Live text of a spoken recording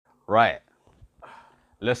Right.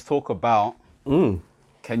 Let's talk about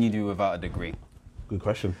can you do without a degree? Good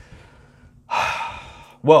question.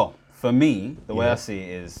 Well, for me, the way I see it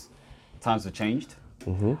is times have changed.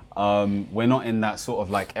 We're not in that sort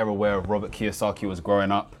of like era where Robert Kiyosaki was growing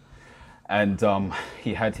up and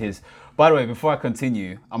he had his... By the way, before I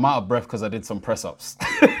continue, I'm out of breath because I did some press-ups.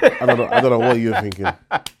 I don't know what you're thinking.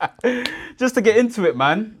 Just to get into it,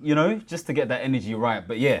 man, you know, just to get that energy right.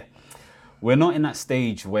 But yeah, we're not in that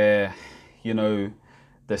stage where, you know,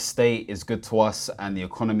 the state is good to us and the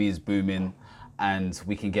economy is booming and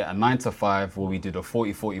we can get a 9 to 5 where we do the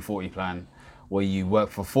 40-40-40 plan where you work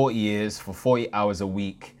for 40 years for 40 hours a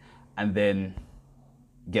week and then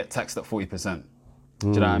get taxed at 40%. Do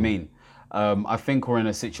you know what I mean? I think we're in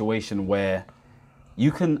a situation where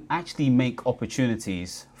you can actually make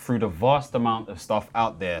opportunities through the vast amount of stuff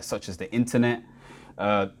out there, such as the internet,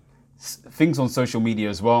 things on social media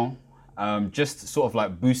as well, just sort of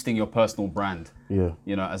like boosting your personal brand,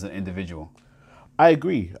 you know, as an individual. I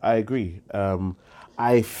agree. I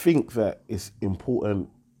think that it's important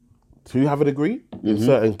to have a degree in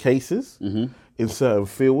certain cases, in certain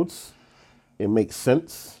fields. It makes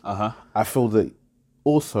sense. I feel that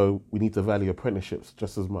also we need to value apprenticeships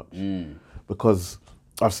just as much because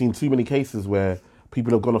I've seen too many cases where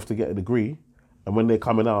people have gone off to get a degree and when they're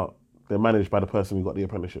coming out, they're managed by the person who got the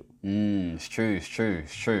apprenticeship. It's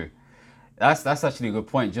true. That's actually a good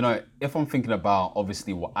point. You know, if I'm thinking about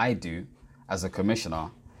obviously what I do as a commissioner,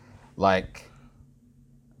 like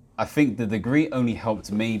I think the degree only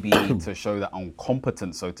helped maybe to show that I'm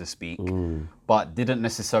competent, so to speak, but didn't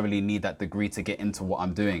necessarily need that degree to get into what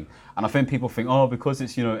I'm doing. And I think people think, oh, because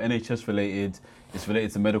it's, you know, NHS related, it's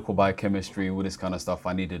related to medical biochemistry, all this kind of stuff,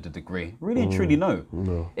 I needed a degree. Really and truly, no.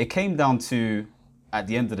 It came down to, at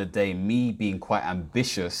the end of the day, me being quite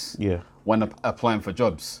ambitious when applying for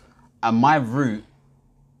jobs. And my route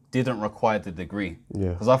didn't require the degree.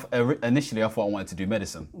 Because initially I thought I wanted to do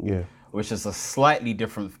medicine. Which is a slightly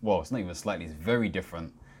different, well, it's not even slightly, it's very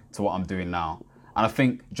different to what I'm doing now. And I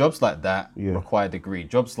think jobs like that require a degree.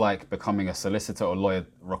 Jobs like becoming a solicitor or lawyer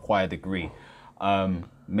require a degree.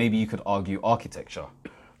 Maybe you could argue architecture.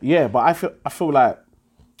 Yeah, but I feel like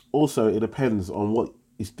also it depends on what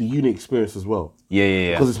is the uni experience as well.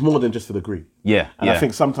 Yeah. Because it's more than just a degree. And I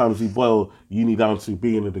think sometimes we boil uni down to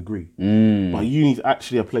being a degree. But uni is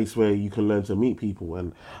actually a place where you can learn to meet people.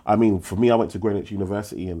 And I mean, for me, I went to Greenwich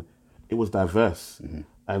University and it was diverse.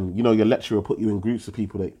 And, you know, your lecturer put you in groups of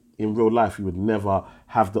people that in real life you would never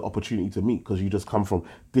have the opportunity to meet because you just come from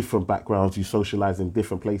different backgrounds, you socialize in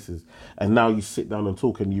different places. And now you sit down and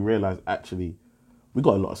talk and you realize, actually, we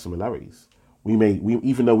got a lot of similarities. We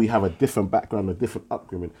even though we have a different background, a different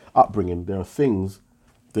upbringing, there are things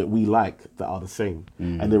that we like that are the same.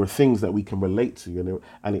 And there are things that we can relate to.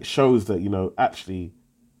 And it shows that, you know, actually,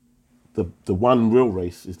 the one real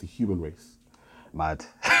race is the human race. Mad.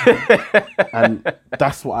 And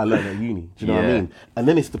that's what I learned at uni. Do you know what I mean? And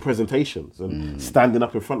then it's the presentations and standing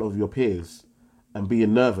up in front of your peers and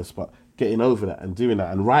being nervous, but getting over that and doing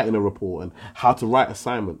that and writing a report and how to write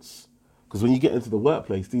assignments. Because when you get into the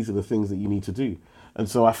workplace, these are the things that you need to do. And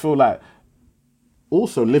so I feel like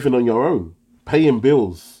also living on your own, paying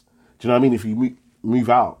bills. Do you know what I mean? If you move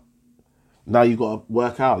out, now you got to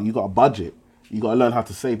work out, you got a budget, you got to learn how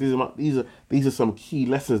to save. These are some key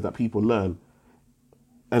lessons that people learn.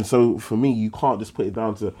 And so for me, you can't just put it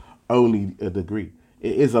down to only a degree.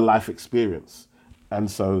 It is a life experience. And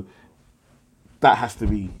so that has to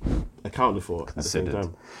be accounted for at the same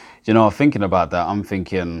time. You know, thinking about that, I'm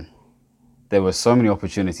thinking there were so many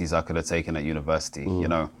opportunities I could have taken at university, you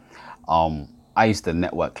know. I used to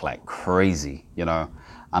network like crazy, you know,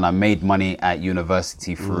 and I made money at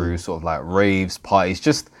university through sort of like raves, parties,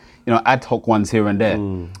 just, you know, ad hoc ones here and there.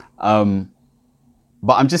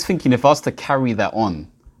 But I'm just thinking if I was to carry that on,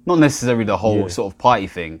 not necessarily the whole sort of party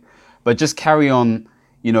thing, but just carry on,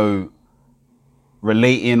 you know,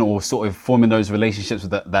 relating or sort of forming those relationships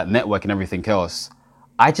with that network and everything else,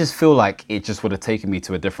 I just feel like it just would have taken me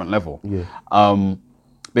to a different level.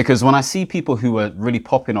 Because when I see people who are really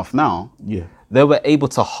popping off now, they were able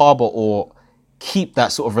to harbor or keep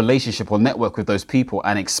that sort of relationship or network with those people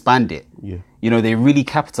and expand it. You know, they really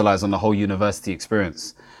capitalize on the whole university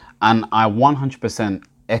experience. And I 100%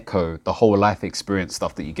 echo the whole life experience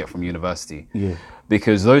stuff that you get from university.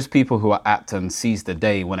 Because those people who are apt and seize the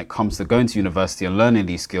day when it comes to going to university and learning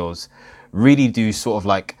these skills really do sort of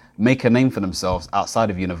like make a name for themselves outside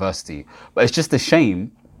of university. But it's just a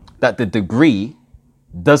shame that the degree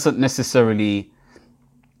doesn't necessarily,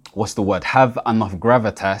 have enough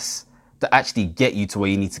gravitas to actually get you to where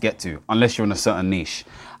you need to get to, unless you're in a certain niche.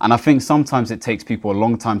 And I think sometimes it takes people a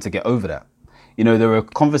long time to get over that. You know, there are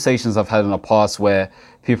conversations I've had in the past where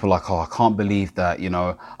people are like, oh, I can't believe that, you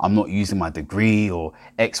know, I'm not using my degree or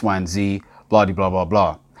X, Y, and Z, blah, blah, blah,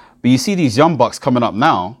 blah. But you see these young bucks coming up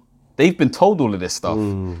now, they've been told all of this stuff.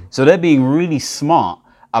 So they're being really smart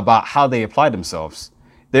about how they apply themselves.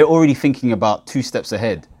 They're already thinking about 2 steps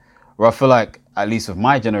ahead. Where I feel like, at least with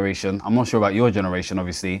my generation, I'm not sure about your generation,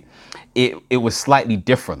 obviously, it was slightly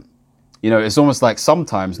different. You know, it's almost like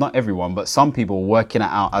sometimes, not everyone, but some people were working it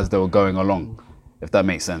out as they were going along, if that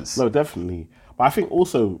makes sense. No, definitely. But I think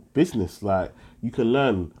also business, like you can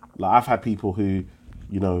learn, like I've had people who,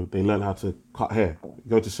 you know, they learn how to cut hair,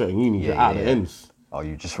 go to certain unis, you're out at the ends. Oh,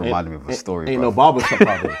 you just reminded me of a story, Ain't bro. no barbershop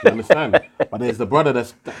out there, you understand? But there's the brother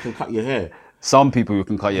that can cut your hair. Some people you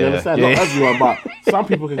can cut your You hair. understand? Not everyone, but some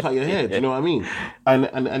people can cut your hair. Do you know what I mean?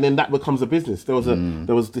 And then that becomes a business. There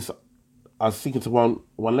was this. I was speaking to one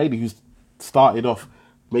lady who started off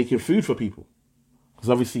making food for people, because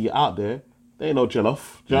obviously you're out there. There ain't no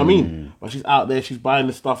jollof. Do you know what I mean? But she's out there. She's buying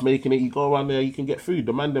the stuff, making it. You go around there, you can get food.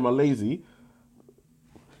 The man them are lazy.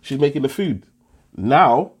 She's making the food.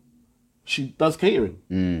 Now she does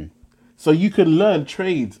catering. So you can learn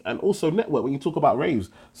trades and also network. When you talk about raves,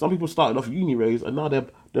 some people started off uni raves and now they're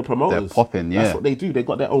promoters. They're popping, yeah. That's what they do. They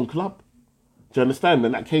got their own club. Do you understand?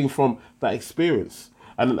 And that came from that experience.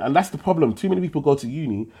 And that's the problem. Too many people go to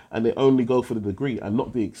uni and they only go for the degree and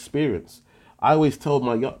not the experience. I always tell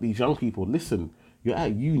these young people, listen, you're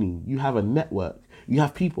at uni, you have a network, you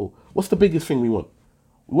have people. What's the biggest thing we want?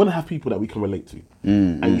 We want to have people that we can relate to.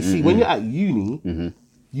 And you see, when you're at uni,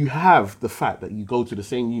 you have the fact that you go to the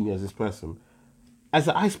same uni as this person as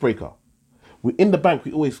an icebreaker. In the bank,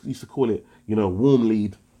 we always used to call it, you know, warm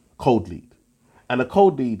lead, cold lead. And a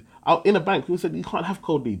cold lead, out in a bank, we said you can't have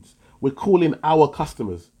cold leads. We're calling our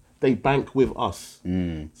customers. They bank with us.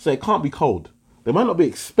 So it can't be cold. They might not be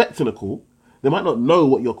expecting a call. They might not know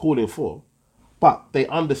what you're calling for, but they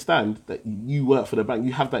understand that you work for the bank.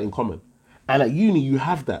 You have that in common. And at uni, you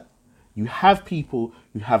have that. You have people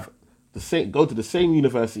who have go to the same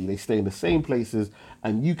university, they stay in the same places,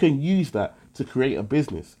 and you can use that to create a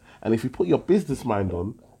business. And if you put your business mind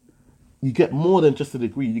on, you get more than just a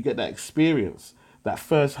degree. You get that experience, that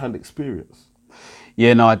first-hand experience.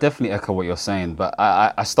 Yeah, no, I definitely echo what you're saying, but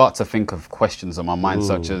I start to think of questions on my mind,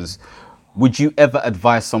 such as, would you ever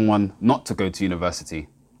advise someone not to go to university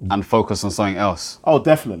and focus on something else? Oh,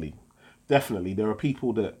 definitely. Definitely. There are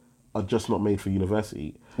people that are just not made for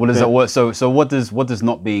university. What does that work? So what does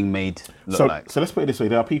not being made look like? So let's put it this way.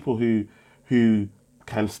 There are people who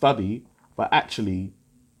can study, but actually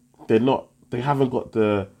they haven't got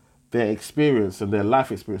their experience and their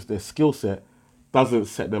life experience, their skill set doesn't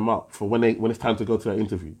set them up for when it's time to go to that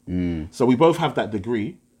interview. So we both have that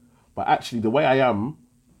degree, but actually the way I am,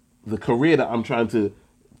 the career that I'm trying to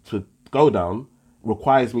go down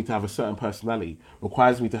requires me to have a certain personality,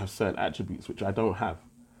 requires me to have certain attributes which I don't have.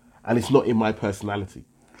 And it's not in my personality.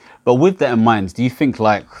 But with that in mind, do you think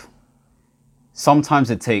like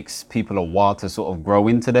sometimes it takes people a while to sort of grow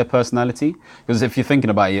into their personality? Because if you're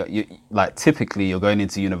thinking about it, you like typically you're going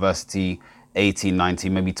into university 18,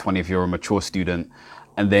 19, maybe 20 if you're a mature student,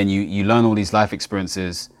 and then you learn all these life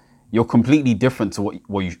experiences. You're completely different to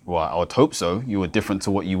well, I would hope so. You were different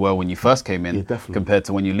to what you were when you first came in compared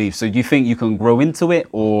to when you leave. So do you think you can grow into it,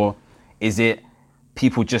 or is it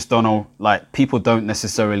people just don't know, like people don't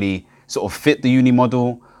necessarily sort of fit the uni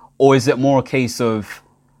model, or is it more a case of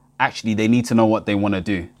actually they need to know what they want to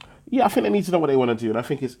do? Yeah, I think they need to know what they want to do, and I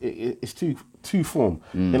think it's two form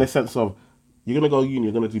in a sense of you're going to go uni,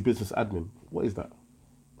 you're going to do business admin. What is that?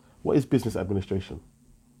 What is business administration?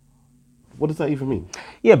 What does that even mean?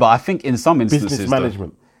 Yeah, but I think in some instances, business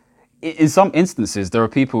management. In some instances, there are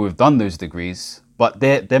people who've done those degrees, but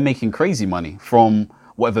they're making crazy money from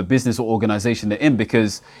whatever business or organization they're in,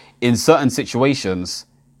 because in certain situations,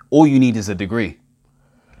 all you need is a degree,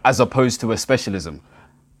 as opposed to a specialism.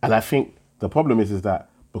 And I think the problem is that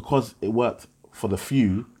because it worked for the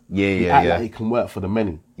few, like it can work for the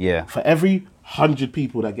many. Yeah. For every 100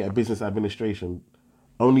 people that get a business administration,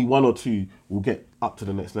 only 1 or 2 will get up to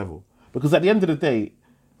the next level. Because at the end of the day,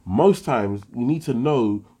 most times you need to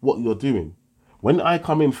know what you're doing. When I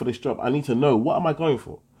come in for this job, I need to know what am I going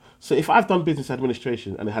for. So if I've done business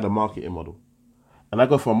administration and it had a marketing model, and I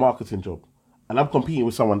go for a marketing job, and I'm competing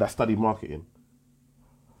with someone that studied marketing,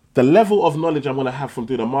 the level of knowledge I'm going to have from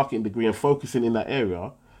doing a marketing degree and focusing in that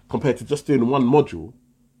area compared to just doing one module,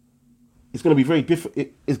 it's going to be very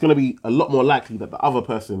different. It's going to be a lot more likely that the other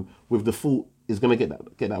person with the full is going to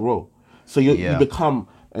get that role. So you become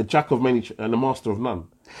a jack of many and a master of none.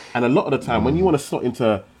 And a lot of the time, when you want to slot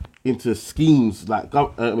into schemes like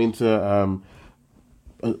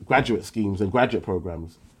graduate schemes and graduate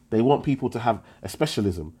programs, They want people to have a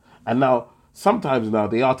specialism. And now, sometimes now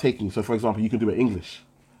they are taking, so for example, you can do it English.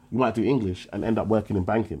 You might do English and end up working in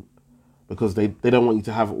banking because they don't want you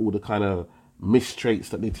to have all the kind of mistraits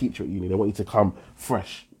that they teach you at uni. They want you to come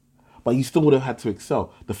fresh. But you still would have had to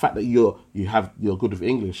excel. The fact that you're good with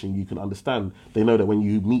English and you can understand, they know that when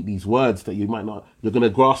you meet these words that you might not, you're going to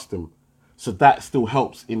grasp them. So that still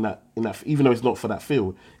helps in that, even though it's not for that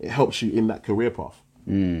field, it helps you in that career path.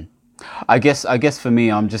 I guess for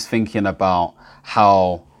me, I'm just thinking about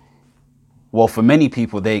how, well, for many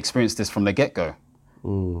people, they experience this from the get-go.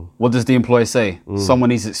 What does the employer say? Someone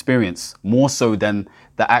needs experience, more so than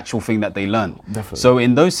the actual thing that they learn. Definitely. So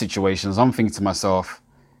in those situations, I'm thinking to myself,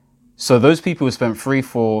 so those people who spent 3,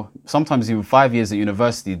 4, sometimes even 5 years at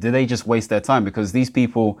university, do they just waste their time? Because these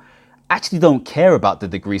people actually don't care about the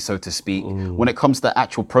degree, so to speak, when it comes to the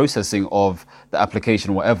actual processing of the application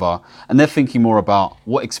or whatever. And they're thinking more about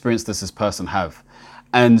what experience does this person have?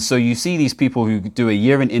 And so you see these people who do a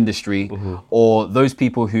year in industry, or those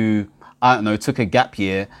people who, I don't know, took a gap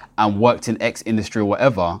year and worked in X industry or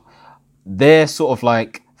whatever. They're sort of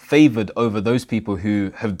like favored over those people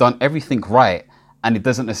who have done everything right and it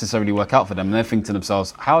doesn't necessarily work out for them. And they're thinking to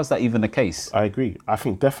themselves, how is that even the case? I agree. I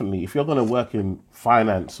think definitely if you're going to work in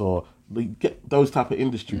finance or get those type of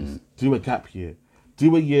industries, do a gap year,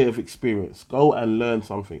 do a year of experience, go and learn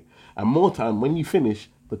something. And more time, when you finish,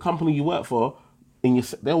 the company you work for,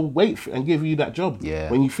 they'll wait and give you that job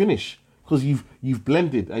when you finish. Because you've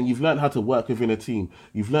blended and you've learned how to work within a team.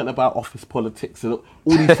 You've learned about office politics and all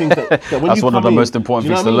these things that when That's you one of come the in, most important do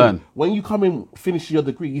you know things what to I mean? learn. When you come in, finish your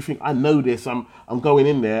degree, you think, I know this. I'm going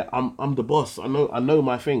in there. I'm the boss. I know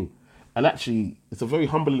my thing. And actually, it's a very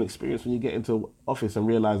humbling experience when you get into office and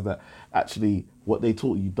realize that actually what they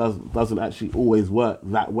taught you doesn't actually always work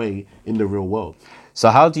that way in the real world.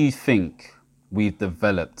 So how do you think we've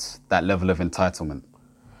developed that level of entitlement?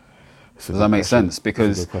 Does that make sense?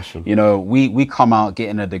 Because, you know, we come out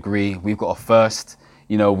getting a degree, we've got a first,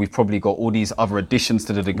 you know, we've probably got all these other additions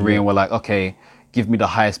to the degree and we're like, okay, give me the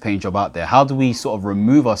highest paying job out there. How do we sort of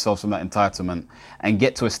remove ourselves from that entitlement and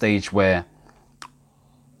get to a stage where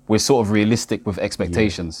we're sort of realistic with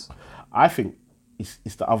expectations? I think it's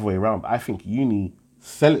the other way around. I think uni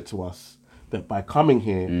sell it to us that by coming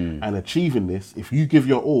here and achieving this, if you give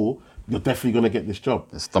your all, you're definitely going to get this job.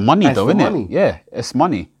 It's the money though, isn't it? Yeah, it's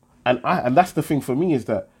money. And that's the thing for me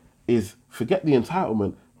is forget the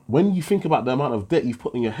entitlement. When you think about the amount of debt you've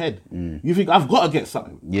put in your head, you think, I've got to get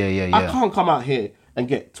something. Yeah. I can't come out here and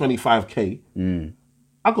get 25K.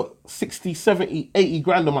 I've got 60, 70, 80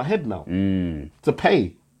 grand on my head now to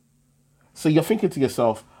pay. So you're thinking to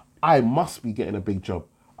yourself, I must be getting a big job.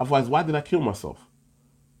 Otherwise, why did I kill myself?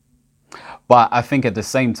 But I think at the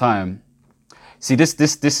same time, see, this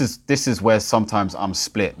is where sometimes I'm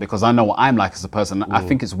split, because I know what I'm like as a person. I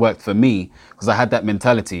think it's worked for me because I had that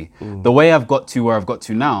mentality. The way I've got to where I've got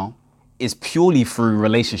to now is purely through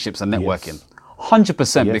relationships and networking.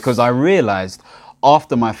 100%, because I realized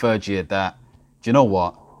after my third year that, do you know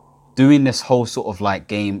what? Doing this whole sort of like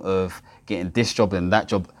game of getting this job and that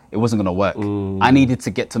job, it wasn't going to work. I needed to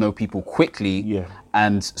get to know people quickly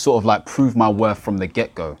and sort of like prove my worth from the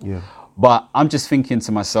get-go. But I'm just thinking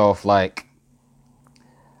to myself, like,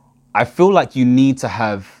 I feel like you need to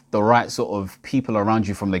have the right sort of people around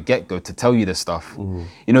you from the get-go to tell you this stuff.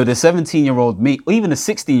 You know, the 17-year-old me, or even the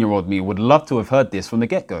 16-year-old me would love to have heard this from the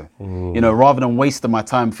get-go. You know, rather than wasting my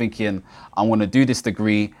time thinking, I want to do this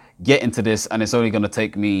degree, get into this, and it's only going to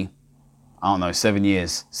take me, I don't know, 7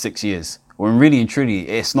 years, 6 years. When really and truly,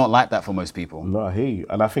 it's not like that for most people. No, I hear you.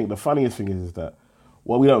 And I think the funniest thing is that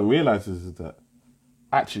what we don't realize is that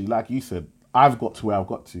actually, like you said, I've got to where I've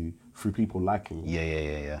got to through people liking me.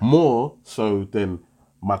 Yeah. More so than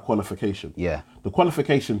my qualification. Yeah. The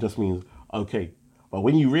qualification just means, okay. But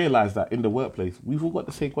when you realize that in the workplace, we've all got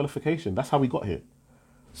the same qualification. That's how we got here.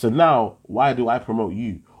 So now, why do I promote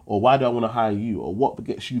you? Or why do I want to hire you? Or what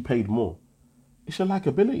gets you paid more? It's your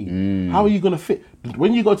likability. How are you going to fit?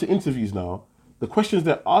 When you go to interviews now, the questions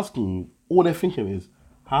they're asking you, all they're thinking is,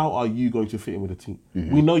 how are you going to fit in with the team?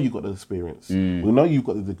 We know you've got the experience. We know you've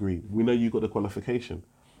got the degree. We know you've got the qualification.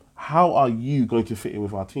 How are you going to fit in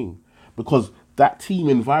with our team? Because that team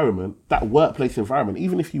environment, that workplace environment,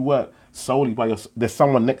 even if you work solely by yourself, there's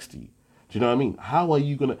someone next to you. Do you know what I mean? How are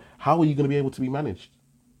you gonna be able to be managed?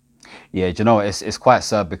 Yeah, do you know, it's quite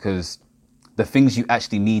sad because the things you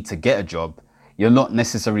actually need to get a job, you're not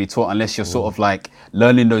necessarily taught unless you're sort of like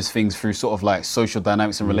learning those things through sort of like social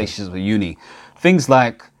dynamics and relationships with uni. Things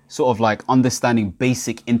like sort of like understanding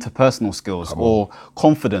basic interpersonal skills or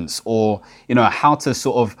confidence, or, you know, how to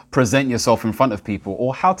sort of present yourself in front of people,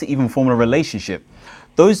 or how to even form a relationship.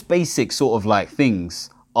 Those basic sort of like things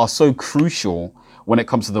are so crucial when it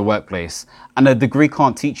comes to the workplace, and a degree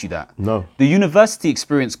can't teach you that. No. The university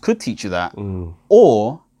experience could teach you that,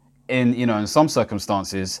 or in some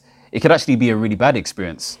circumstances, it could actually be a really bad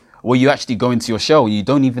experience where you actually go into your shell, you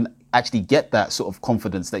don't even actually get that sort of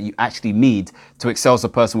confidence that you actually need to excel as a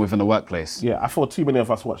person within the workplace. Yeah, I feel too many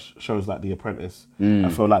of us watch shows like The Apprentice. I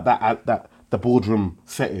feel like that the boardroom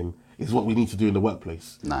setting is what we need to do in the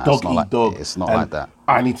workplace. Nah, dog it's not eat like, dog. It's not and like that.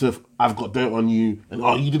 I've got dirt on you,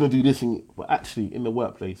 and you didn't do this. But actually, in the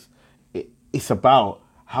workplace, it's about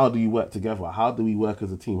how do you work together? How do we work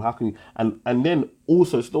as a team? How can we, and then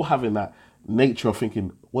also still having that nature of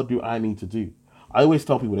thinking, what do I need to do? I always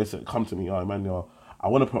tell people, they say, come to me, oh man, I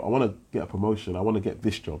want to get a promotion. I want to get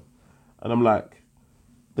this job, and I'm like,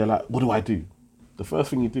 they're like, what do I do? The first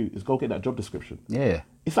thing you do is go get that job description. Yeah.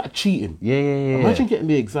 It's like cheating. Yeah. Imagine getting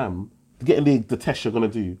the exam, getting the test you're going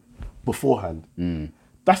to do beforehand.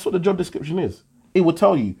 That's what the job description is. It will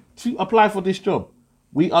tell you, to apply for this job,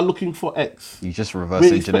 we are looking for X. You just reverse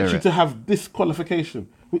We engineer expect you it. to have this qualification.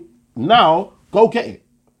 Now, go get it.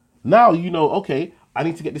 Now you know, okay, I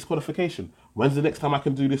need to get this qualification. When's the next time I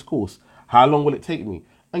can do this course? How long will it take me?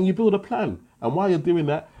 And you build a plan. And while you're doing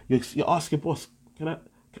that, you ask your boss,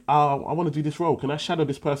 I want to do this role. Can I shadow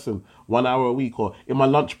this person 1 hour a week, or in my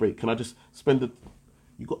lunch break? Can I just spend the?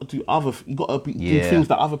 You got to do do things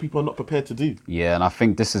that other people are not prepared to do. Yeah, and I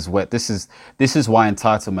think this is why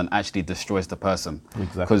entitlement actually destroys the person.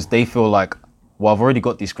 Exactly. Because they feel like, well, I've already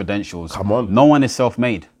got these credentials. Come on. No one is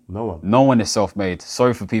self-made. No one is self-made.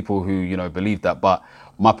 Sorry for people who believe that, but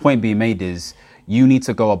my point being made is you need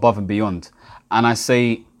to go above and beyond. And I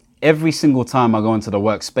say, every single time I go into the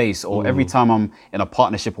workspace, or every time I'm in a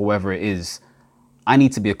partnership or whatever it is, I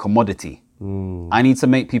need to be a commodity. I need to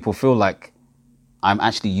make people feel like I'm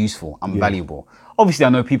actually useful, I'm valuable. Obviously, I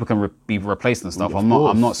know people can be replaced and stuff. I'm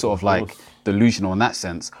not sort of like delusional in that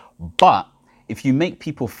sense. But if you make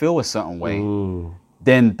people feel a certain way,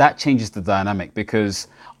 then that changes the dynamic, because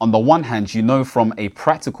on the one hand, from a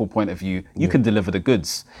practical point of view, you can deliver the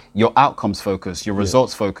goods. Your outcomes focused, your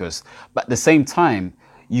results focused. But at the same time,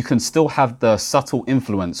 you can still have the subtle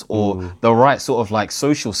influence or the right sort of like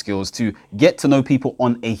social skills to get to know people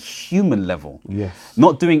on a human level. Yes.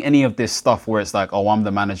 Not doing any of this stuff where it's like, oh, I'm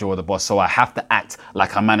the manager or the boss, so I have to act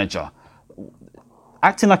like a manager.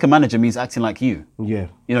 Acting like a manager means acting like you. Yeah.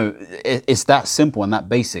 It's that simple and that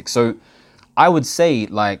basic. So I would say,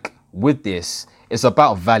 like, with this, it's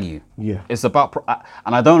about value. Yeah. It's about,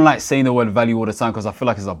 and I don't like saying the word value all the time because I feel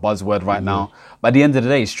like it's a buzzword right now. But at the end of the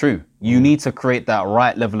day, it's true. You need to create that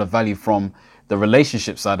right level of value from the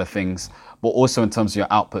relationship side of things, but also in terms of your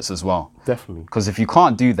outputs as well. Definitely. Because if you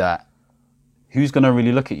can't do that, who's going to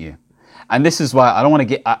really look at you? And this is why I'm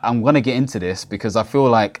going to get into this, because I feel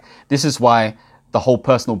like this is why the whole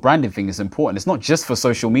personal branding thing is important. It's not just for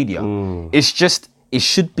social media. It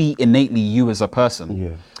should be innately you as a person.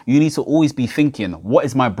 Yeah. You need to always be thinking, what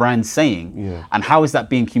is my brand saying? Yeah. And how is that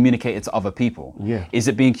being communicated to other people? Yeah. Is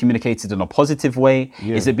it being communicated in a positive way?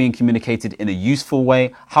 Yeah. Is it being communicated in a useful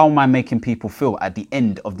way? How am I making people feel at the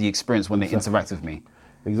end of the experience when they interact with me?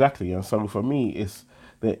 Exactly. And so for me,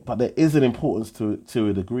 but there is an importance to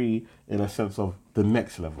a degree in a sense of the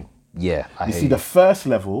next level. Yeah. You see, the first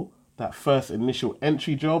level, that first initial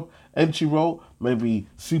entry role, maybe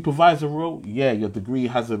supervisor role, your degree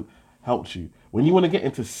hasn't helped you. When you want to get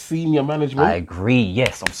into senior management, I agree.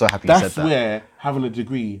 Yes, I'm so happy you said that. that's where having a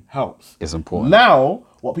degree helps. It's important. Now,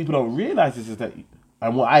 what people don't realize is that,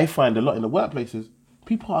 and what I find a lot in the workplaces,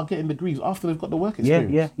 people are getting degrees after they've got the work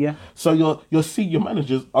experience. Yeah. So your senior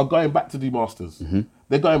managers are going back to do masters.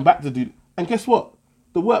 They're going back to do, and guess what?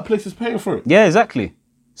 The workplace is paying for it. Yeah, exactly.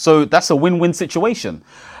 So that's a win-win situation.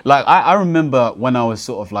 Like, I remember when I was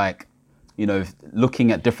sort of like,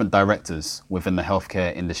 looking at different directors within the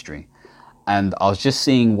healthcare industry, and I was just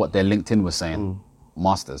seeing what their LinkedIn was saying.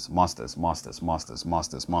 Masters,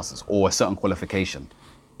 or a certain qualification.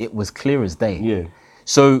 It was clear as day. Yeah.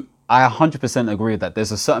 So I 100% agree that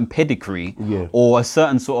there's a certain pedigree or a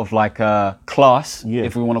certain sort of like a class,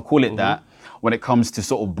 if we want to call it that, when it comes to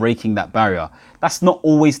sort of breaking that barrier. That's not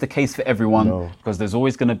always the case for everyone, because there's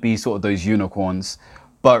always going to be sort of those unicorns.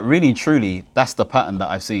 But really and truly, that's the pattern that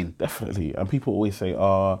I've seen. Definitely. And people always say,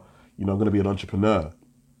 I'm going to be an entrepreneur.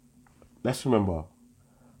 Let's remember,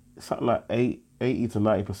 something like 80 to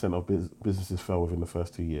 90% of businesses fail within the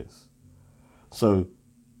first 2 years. So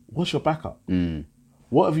what's your backup?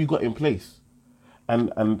 What have you got in place?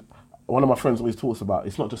 And one of my friends always talks about,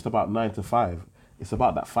 it's not just about 9 to 5. It's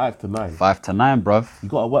about that 5 to 9. 5 to 9, bruv. You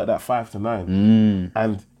got to work that 5 to 9.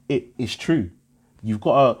 And it is true. You've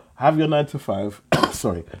got to have your 9 to 5.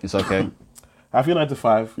 Sorry. It's okay. Have your 9 to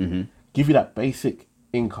 5. Give you that basic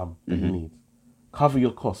income that you need. Cover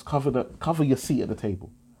your costs, cover your seat at the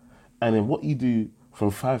table. And then what you do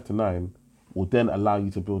from 5 to 9 will then allow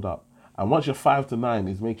you to build up. And once your 5 to 9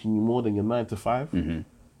 is making you more than your 9 to 5,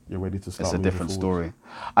 you're ready to start. It's a moving different forward. story.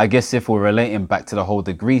 I guess if we're relating back to the whole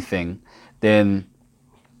degree thing, then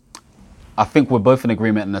I think we're both in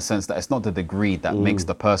agreement in the sense that it's not the degree that makes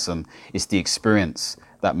the person, it's the experience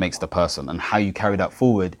that makes the person, and how you carry that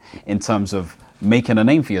forward in terms of making a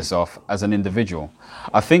name for yourself as an individual.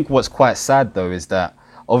 I think what's quite sad though is that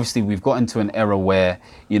obviously we've got into an era where,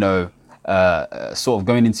 you know, sort of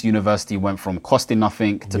going into university went from costing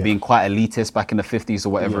nothing to being quite elitist back in the 50s or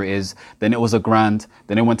whatever it is. Then it was £1,000,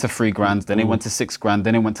 then it went to £3,000, then it went to £6,000,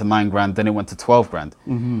 then it went to £9,000, then it went to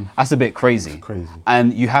 £12,000. That's a bit crazy. It's crazy.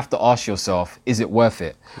 And you have to ask yourself, is it worth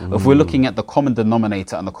it? If we're looking at the common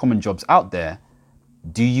denominator and the common jobs out there,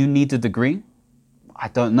 do you need a degree? I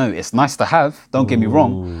don't know. It's nice to have, don't get me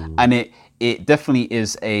wrong. And it definitely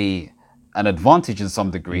is an advantage in some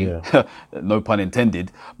degree, no pun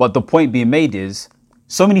intended. But the point being made is,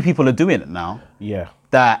 so many people are doing it now. Yeah.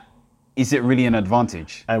 That is it really an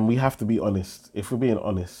advantage? And we have to be honest. If we're being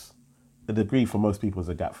honest, a degree for most people is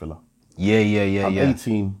a gap filler. Yeah. I'm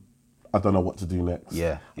 18. I don't know what to do next.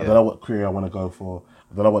 Yeah. I don't know what career I want to go for.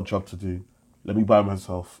 I don't know what job to do. Let me buy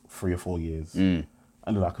myself 3 or 4 years, and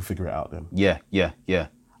then I can figure it out then. Yeah.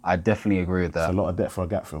 I definitely agree with that. It's a lot of debt for a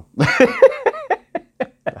gap fill.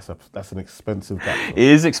 That's an expensive gap fill. It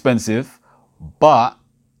is expensive, but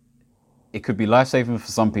it could be life-saving for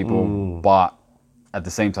some people, but at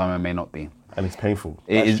the same time, it may not be. And it's painful.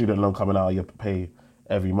 It is. Student loan coming out, you have to pay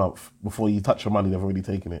every month. Before you touch your money, they've already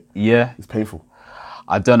taken it. Yeah. It's painful.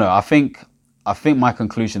 I don't know. I think my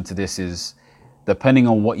conclusion to this is, depending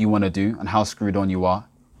on what you want to do and how screwed on you are,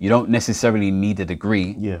 you don't necessarily need a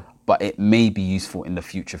degree, but it may be useful in the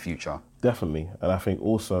future. Definitely. And I think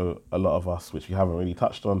also a lot of us, which we haven't really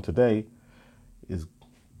touched on today, is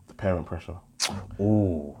the parent pressure.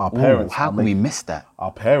 Our parents. How can we miss that?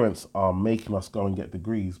 Our parents are making us go and get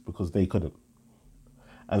degrees because they couldn't.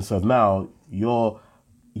 And so now your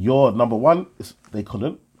number one is they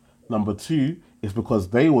couldn't. Number two is because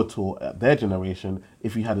they were taught at their generation,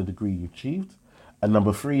 if you had a degree, you achieved. And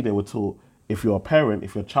number three, they were taught, if you're a parent,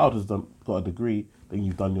 if your child has got a degree, then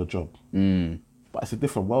you've done your job. But it's a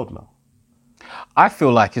different world now. I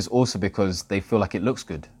feel like it's also because they feel like it looks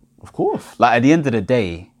good. Of course. Like at the end of the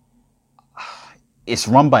day, it's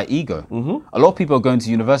run by ego. A lot of people are going to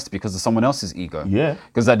university because of someone else's ego. Yeah.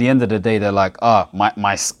 Because at the end of the day, they're like,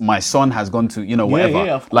 my son has gone to, whatever.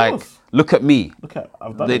 Yeah, of course. Like, look at me.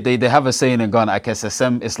 I've done it. They have a saying in Ghana,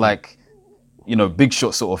 SSM, it's like, big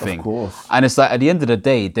shot sort of thing. Of course. And it's like, at the end of the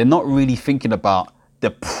day, they're not really thinking about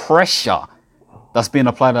the pressure that's being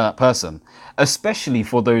applied to that person, especially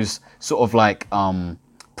for those sort of like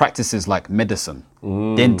practices like medicine,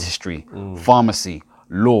 dentistry, pharmacy,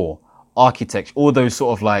 law, architecture, all those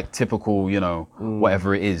sort of like typical,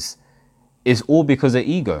 whatever it is. It's all because of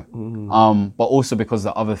ego, but also because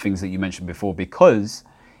of the other things that you mentioned before, because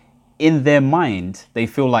in their mind, they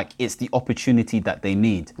feel like it's the opportunity that they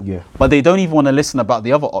need. Yeah. But they don't even want to listen about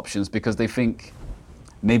the other options because they think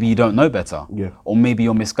maybe you don't know better. Yeah. Or maybe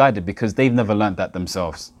you're misguided because they've never learned that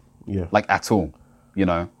themselves. Yeah. Like at all,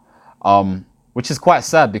 which is quite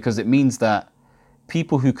sad because it means that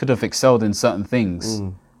people who could have excelled in certain things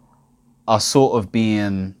are sort of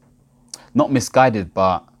being not misguided,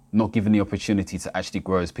 but not given the opportunity to actually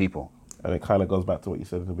grow as people. And it kind of goes back to what you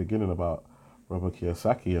said in the beginning about Robert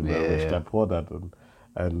Kiyosaki and the rich dad, poor dad,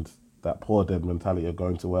 and that poor dad mentality of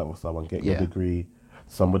going to work with someone, get your degree,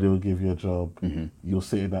 somebody will give you a job, you'll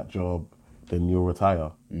sit in that job, then you'll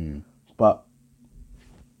retire. But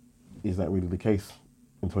is that really the case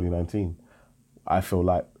in 2019? I feel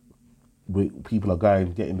like people are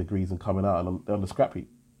getting degrees and coming out and they're on the scrap heap.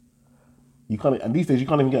 You can't, and these days you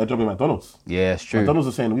can't even get a job in McDonald's. Yeah, it's true. McDonald's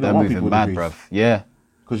are saying we don't want people with mad, degrees. bruv. Yeah.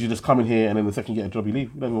 Because you just come in here and then the second you get a job you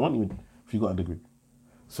leave. We don't even want you if you got a degree.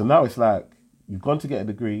 So now it's like you've gone to get a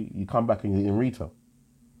degree, you come back and you're in retail.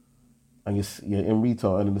 And you're in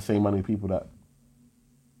retail earning the same money as people that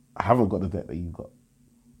haven't got the debt that you've got.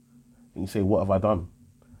 And you say, what have I done?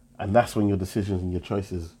 And that's when your decisions and your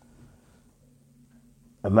choices.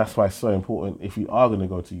 And that's why it's so important, if you are going to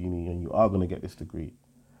go to uni and you are going to get this degree,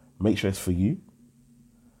 make sure it's for you.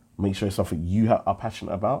 Make sure it's something you are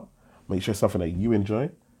passionate about. Make sure it's something that you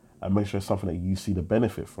enjoy. And make sure it's something that you see the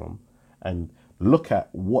benefit from. And look at,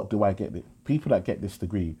 what do I get? People that get this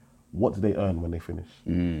degree, what do they earn when they finish?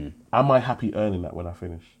 Am I happy earning that when I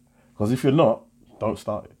finish? Because if you're not, don't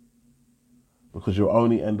start it. Because you'll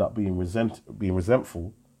only end up being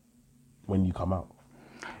resentful when you come out.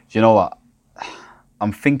 Do you know what?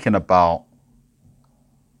 I'm thinking about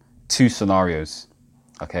two scenarios,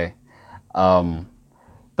 okay?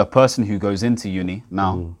 The person who goes into uni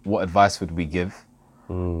now, what advice would we give?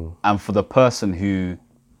 And for the person who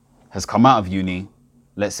has come out of uni,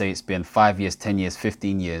 let's say it's been 5 years, 10 years,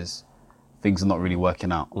 15 years, things are not really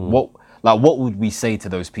working out. What would we say to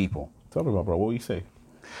those people? Tell me, my bro, what would you say?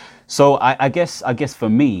 So I guess for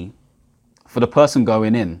me, for the person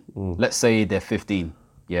going in, let's say they're 15,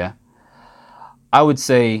 yeah, I would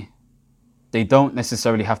say they don't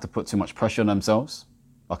necessarily have to put too much pressure on themselves,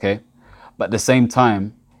 okay? But at the same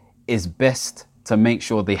time, it's best to make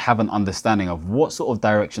sure they have an understanding of what sort of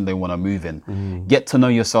direction they want to move in. Get to know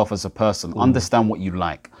yourself as a person, understand what you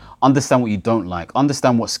like, understand what you don't like,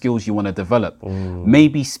 understand what skills you want to develop.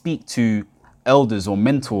 Maybe speak to elders or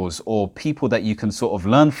mentors or people that you can sort of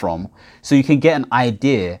learn from, so you can get an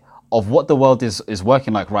idea of what the world is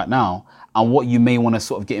working like right now and what you may want to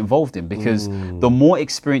sort of get involved in. Because the more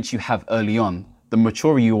experience you have early on, the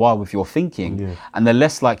maturer you are with your thinking, and the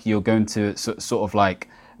less likely you're going to sort of like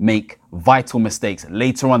make vital mistakes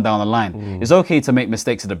later on down the line. It's okay to make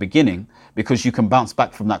mistakes at the beginning because you can bounce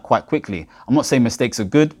back from that quite quickly. I'm not saying mistakes are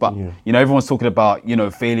good, but you know, everyone's talking about, you know,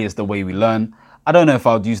 failure is the way we learn. I don't know if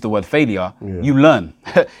I would use the word failure. You learn,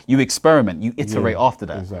 you experiment, you iterate after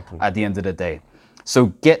that at the end of the day. So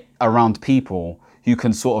get around people who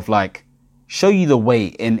can sort of like show you the way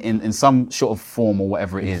in some sort of form or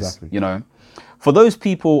whatever it is, you know. For those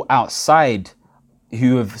people outside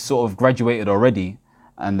who have sort of graduated already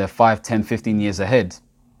and they're 5, 10, 15 years ahead,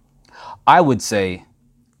 I would say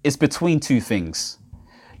it's between two things.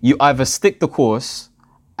 You either stick the course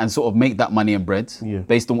and sort of make that money and bread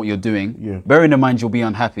based on what you're doing, bearing in mind you'll be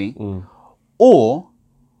unhappy, or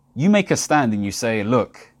you make a stand and you say,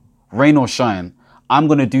 look, rain or shine, I'm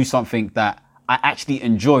going to do something that I actually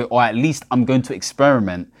enjoy, or at least I'm going to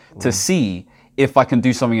experiment to see if I can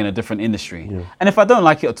do something in a different industry. And if I don't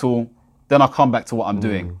like it at all, then I'll come back to what I'm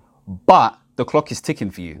doing. But the clock is ticking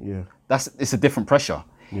for you. It's a different pressure.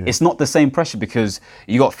 It's not the same pressure because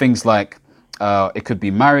you got things like, it could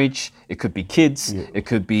be marriage, it could be kids, it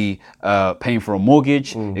could be paying for a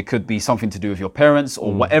mortgage, it could be something to do with your parents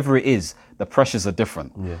or whatever it is. The pressures are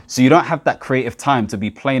different. So you don't have that creative time to be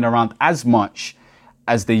playing around as much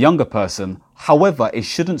as the younger person. However, it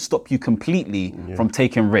shouldn't stop you completely from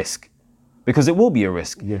taking risk, because it will be a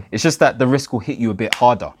risk. It's just that the risk will hit you a bit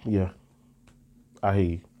harder. I hear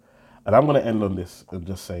you. And I'm going to end on this and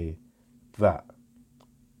just say that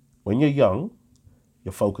when you're young,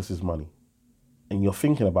 your focus is money. And you're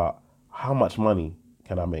thinking about how much money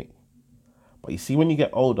can I make? But you see, when you get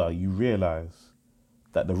older, you realize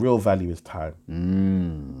that the real value is time.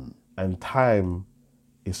 And time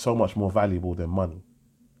is so much more valuable than money.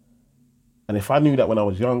 And if I knew that when I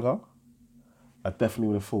was younger, I definitely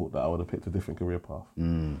would have thought that I would have picked a different career path.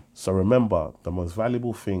 So remember, the most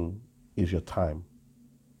valuable thing is your time,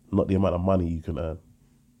 not the amount of money you can earn.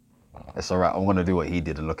 It's all right. I'm going to do what he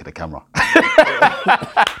did and look at the camera.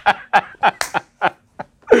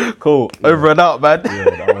 Cool. Over and out, man.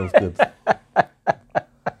 Yeah, that was good.